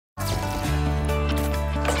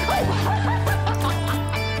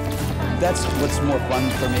that's what's more fun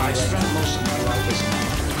for me. I spent most of my life as an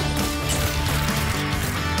actor.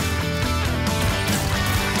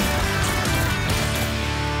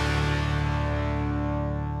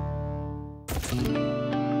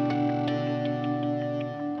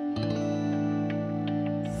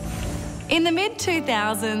 In the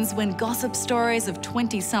mid-2000s, when gossip stories of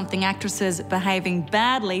 20-something actresses behaving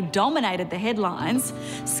badly dominated the headlines,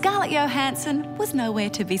 Scarlett Johansson was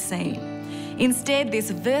nowhere to be seen. Instead,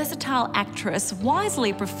 this versatile actress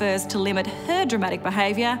wisely prefers to limit her dramatic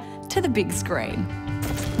behaviour to the big screen.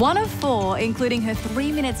 One of four, including her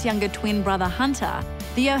 3 minutes younger twin brother Hunter,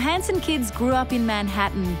 the Johansson kids grew up in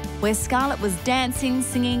Manhattan, where Scarlett was dancing,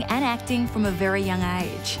 singing and acting from a very young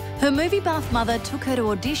age. Her movie buff mother took her to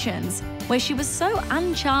auditions where she was so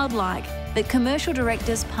unchildlike that commercial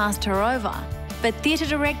directors passed her over. But theatre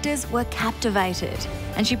directors were captivated,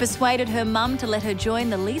 and she persuaded her mum to let her join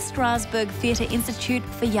the Lee Strasberg Theatre Institute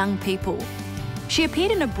for Young People. She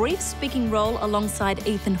appeared in a brief speaking role alongside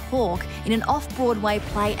Ethan Hawke in an off-Broadway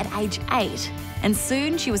play at age 8, and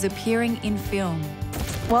soon she was appearing in film.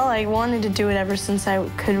 Well, I wanted to do it ever since I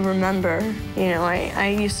could remember. You know,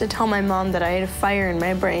 I used to tell my mom that I had a fire in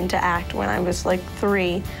my brain to act when I was like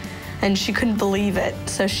 3, and she couldn't believe it.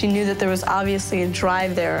 So she knew that there was obviously a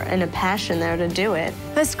drive there and a passion there to do it.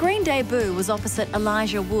 Her screen debut was opposite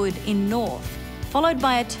Elijah Wood in North, followed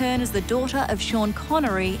by a turn as the daughter of Sean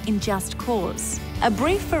Connery in Just Cause. A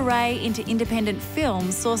brief foray into independent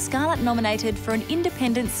film saw Scarlett nominated for an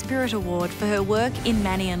Independent Spirit Award for her work in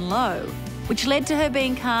Manny and Lowe, which led to her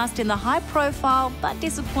being cast in the high-profile but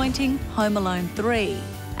disappointing Home Alone 3.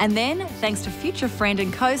 And then, thanks to future friend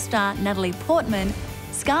and co-star Natalie Portman,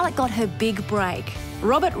 Scarlett got her big break.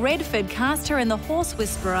 Robert Redford cast her in The Horse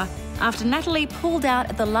Whisperer after Natalie pulled out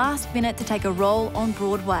at the last minute to take a role on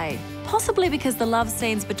Broadway. Possibly because the love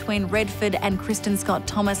scenes between Redford and Kristen Scott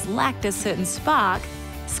Thomas lacked a certain spark,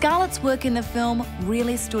 Scarlett's work in the film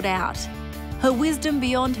really stood out. Her wisdom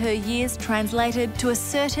beyond her years translated to a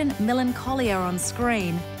certain melancholia on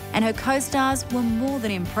screen, and her co-stars were more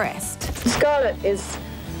than impressed. Scarlett is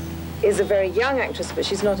a very young actress, but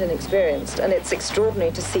she's not inexperienced, and it's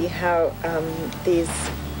extraordinary to see how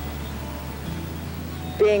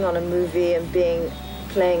being on a movie and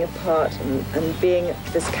playing a part and being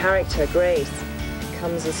this character, Grace,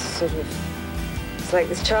 comes as sort of, it's like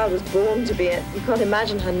this child was born to be it. You can't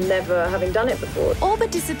imagine her never having done it before. All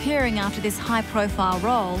but disappearing after this high-profile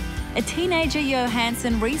role, a teenager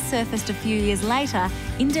Johansson resurfaced a few years later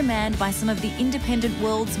in demand by some of the independent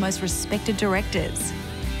world's most respected directors.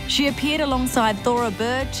 She appeared alongside Thora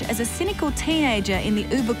Birch as a cynical teenager in the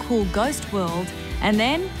uber-cool Ghost world, and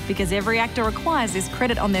then, because every actor requires this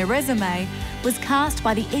credit on their resume, was cast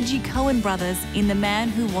by the edgy Coen brothers in The Man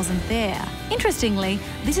Who Wasn't There. Interestingly,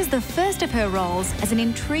 this is the first of her roles as an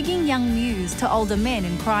intriguing young muse to older men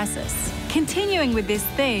in crisis. Continuing with this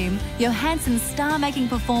theme, Johansson's star-making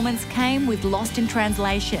performance came with Lost in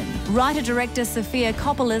Translation, writer-director Sofia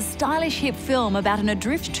Coppola's stylish hit film about an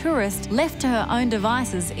adrift tourist left to her own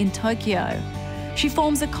devices in Tokyo. She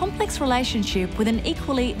forms a complex relationship with an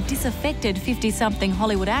equally disaffected 50-something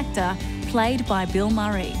Hollywood actor played by Bill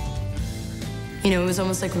Murray. You know, it was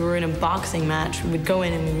almost like we were in a boxing match. We would go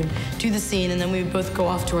in and we would do the scene, and then we would both go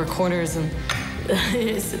off to our corners and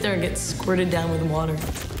sit there and get squirted down with water.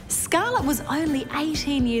 Scarlett was only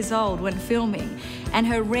 18 years old when filming, and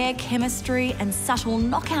her rare chemistry and subtle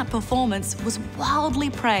knockout performance was wildly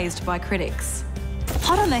praised by critics.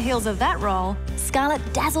 Hot on the heels of that role, Scarlett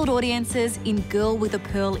dazzled audiences in Girl with a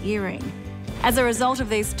Pearl Earring. As a result of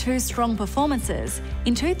these two strong performances,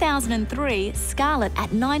 in 2003, Scarlett,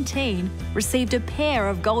 at 19, received a pair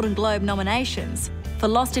of Golden Globe nominations for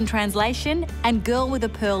Lost in Translation and Girl with a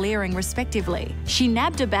Pearl Earring, respectively. She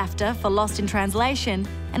nabbed a BAFTA for Lost in Translation,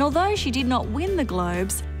 and although she did not win the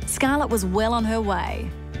Globes, Scarlett was well on her way.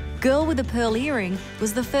 Girl with a Pearl Earring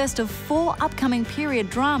was the first of 4 upcoming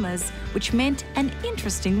period dramas, which meant an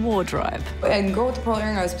interesting wardrobe. In Girl with the Pearl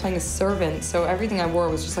Earring, I was playing a servant, so everything I wore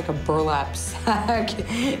was just like a burlap sack.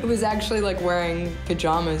 It was actually like wearing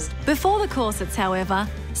pajamas. Before the corsets, however,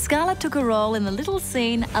 Scarlett took a role in the little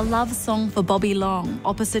scene A Love Song for Bobby Long,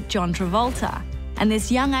 opposite John Travolta. And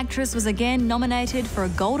this young actress was again nominated for a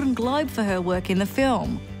Golden Globe for her work in the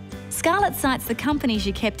film. Scarlett cites the company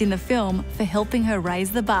she kept in the film for helping her raise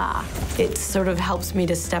the bar. It sort of helps me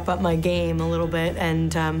to step up my game a little bit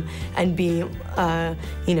and be, you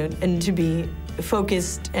know, and to be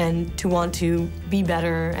focused and to want to be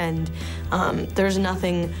better, and there's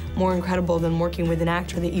nothing more incredible than working with an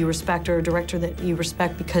actor that you respect or a director that you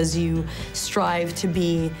respect because you strive to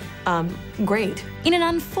be great. In an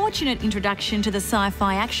unfortunate introduction to the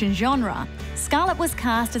sci-fi action genre, Scarlett was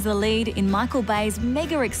cast as the lead in Michael Bay's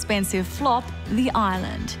mega-expensive flop, The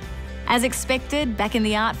Island. As expected, back in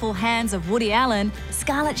the artful hands of Woody Allen,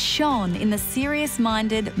 Scarlett shone in the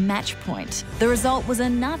serious-minded Match Point. The result was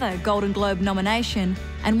another Golden Globe nomination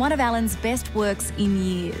and one of Allen's best works in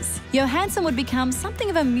years. Johansson would become something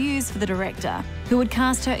of a muse for the director, who would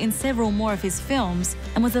cast her in several more of his films,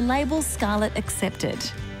 and was a label Scarlett accepted.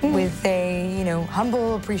 With a,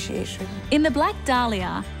 humble appreciation. In The Black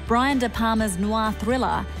Dahlia, Brian De Palma's noir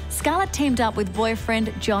thriller, Scarlett teamed up with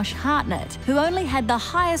boyfriend Josh Hartnett, who only had the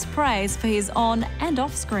highest praise for his on- and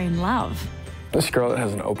off-screen love. Scarlett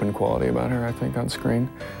has an open quality about her, I think, on screen.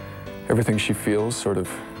 Everything she feels sort of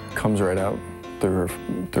comes right out through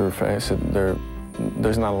her face.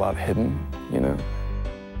 There's not a lot hidden,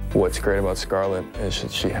 What's great about Scarlett is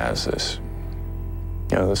that she has this,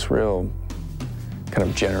 this real kind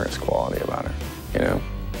of generous quality about her,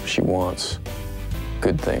 She wants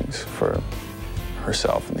good things for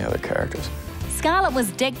herself and the other characters. Scarlett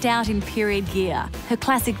was decked out in period gear, her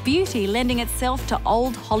classic beauty lending itself to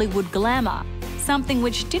old Hollywood glamour, something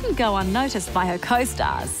which didn't go unnoticed by her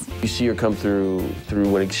co-stars. You see her come through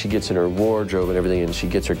when she gets in her wardrobe and everything, and she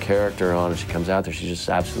gets her character on, and she comes out there, she's just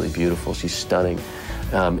absolutely beautiful. She's stunning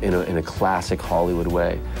in a classic Hollywood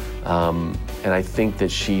way. And I think that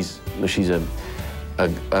she's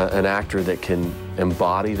an actor that can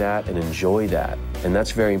embody that and enjoy that, and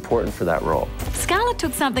that's very important for that role. Scarlett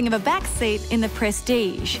took something of a backseat in The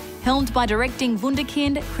Prestige, helmed by directing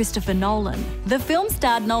wunderkind Christopher Nolan. The film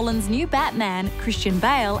starred Nolan's new Batman, Christian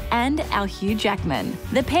Bale, and our Hugh Jackman.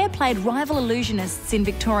 The pair played rival illusionists in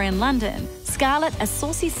Victorian London, Scarlett a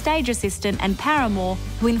saucy stage assistant and paramour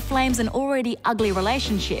who inflames an already ugly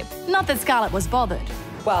relationship. Not that Scarlett was bothered.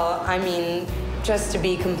 Well, just to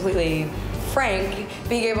be completely frank,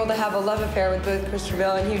 being able to have a love affair with both Christopher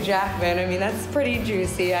Bale and Hugh Jackman, that's pretty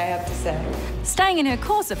juicy, I have to say. Staying in her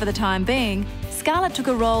corset for the time being, Scarlett took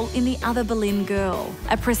a role in The Other Boleyn Girl,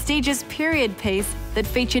 a prestigious period piece that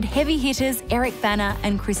featured heavy hitters Eric Bana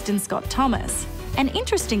and Kristen Scott Thomas. And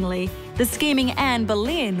interestingly, the scheming Anne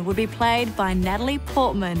Boleyn would be played by Natalie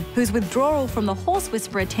Portman, whose withdrawal from The Horse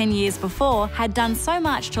Whisperer 10 years before had done so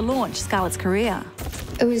much to launch Scarlett's career.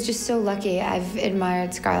 It was just so lucky. I've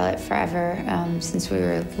admired Scarlett forever. Since we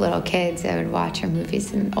were little kids, I would watch her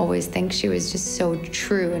movies and always think she was just so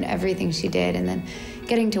true in everything she did. And then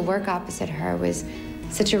getting to work opposite her was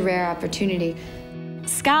such a rare opportunity.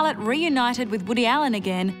 Scarlett reunited with Woody Allen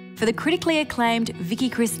again for the critically acclaimed Vicky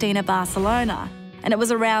Cristina Barcelona. And it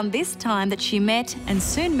was around this time that she met and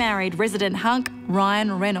soon married resident hunk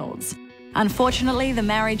Ryan Reynolds. Unfortunately, the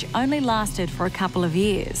marriage only lasted for a couple of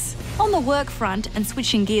years. On the work front and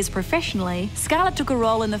switching gears professionally, Scarlett took a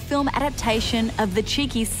role in the film adaptation of the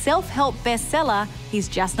cheeky self-help bestseller, He's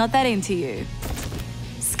Just Not That Into You.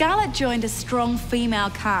 Scarlett joined a strong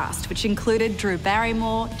female cast, which included Drew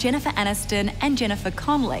Barrymore, Jennifer Aniston and Jennifer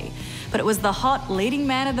Connelly. But it was the hot leading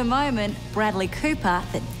man of the moment, Bradley Cooper,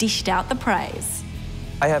 that dished out the praise.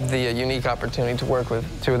 I have the unique opportunity to work with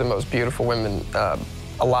two of the most beautiful women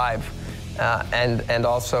alive. And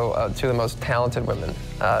also two of the most talented women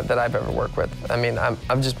that I've ever worked with.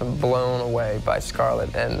 I've just been blown away by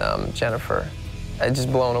Scarlett and Jennifer. I've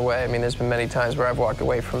just blown away. There's been many times where I've walked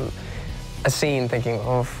away from a scene thinking,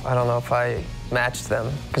 oh, I don't know if I matched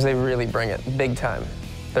them, because they really bring it big time.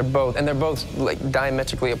 They're both like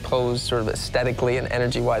diametrically opposed, sort of aesthetically and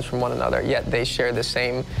energy-wise from one another, yet they share the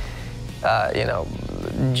same,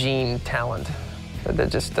 gene talent. They're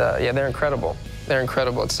just, they're incredible. They're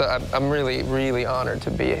incredible. I'm really, really honored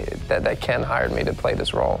to be that Ken hired me to play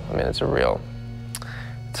this role. It's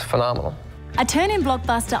phenomenal. A turn in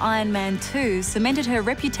blockbuster Iron Man 2 cemented her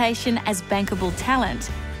reputation as bankable talent.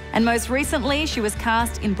 And most recently, she was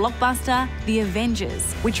cast in blockbuster The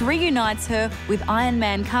Avengers, which reunites her with Iron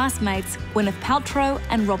Man castmates Gwyneth Paltrow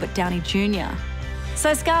and Robert Downey Jr.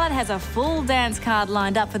 So Scarlett has a full dance card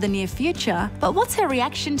lined up for the near future, but what's her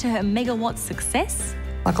reaction to her megawatt success?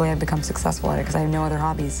 Luckily, I've become successful at it because I have no other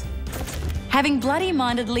hobbies. Having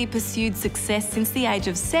bloody-mindedly pursued success since the age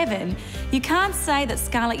of 7, you can't say that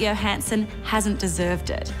Scarlett Johansson hasn't deserved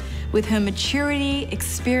it. With her maturity,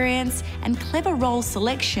 experience, and clever role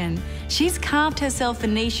selection, she's carved herself a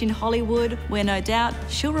niche in Hollywood where no doubt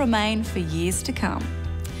she'll remain for years to come.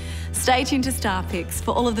 Stay tuned to Star Picks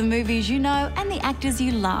for all of the movies you know and the actors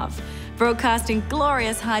you love. Broadcasting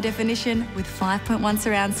glorious high definition with 5.1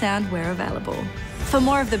 surround sound where available. For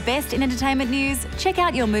more of the best in entertainment news, check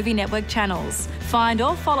out your Movie Network channels. Find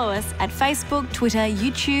or follow us at Facebook, Twitter,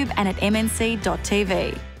 YouTube and at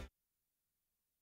mnc.tv.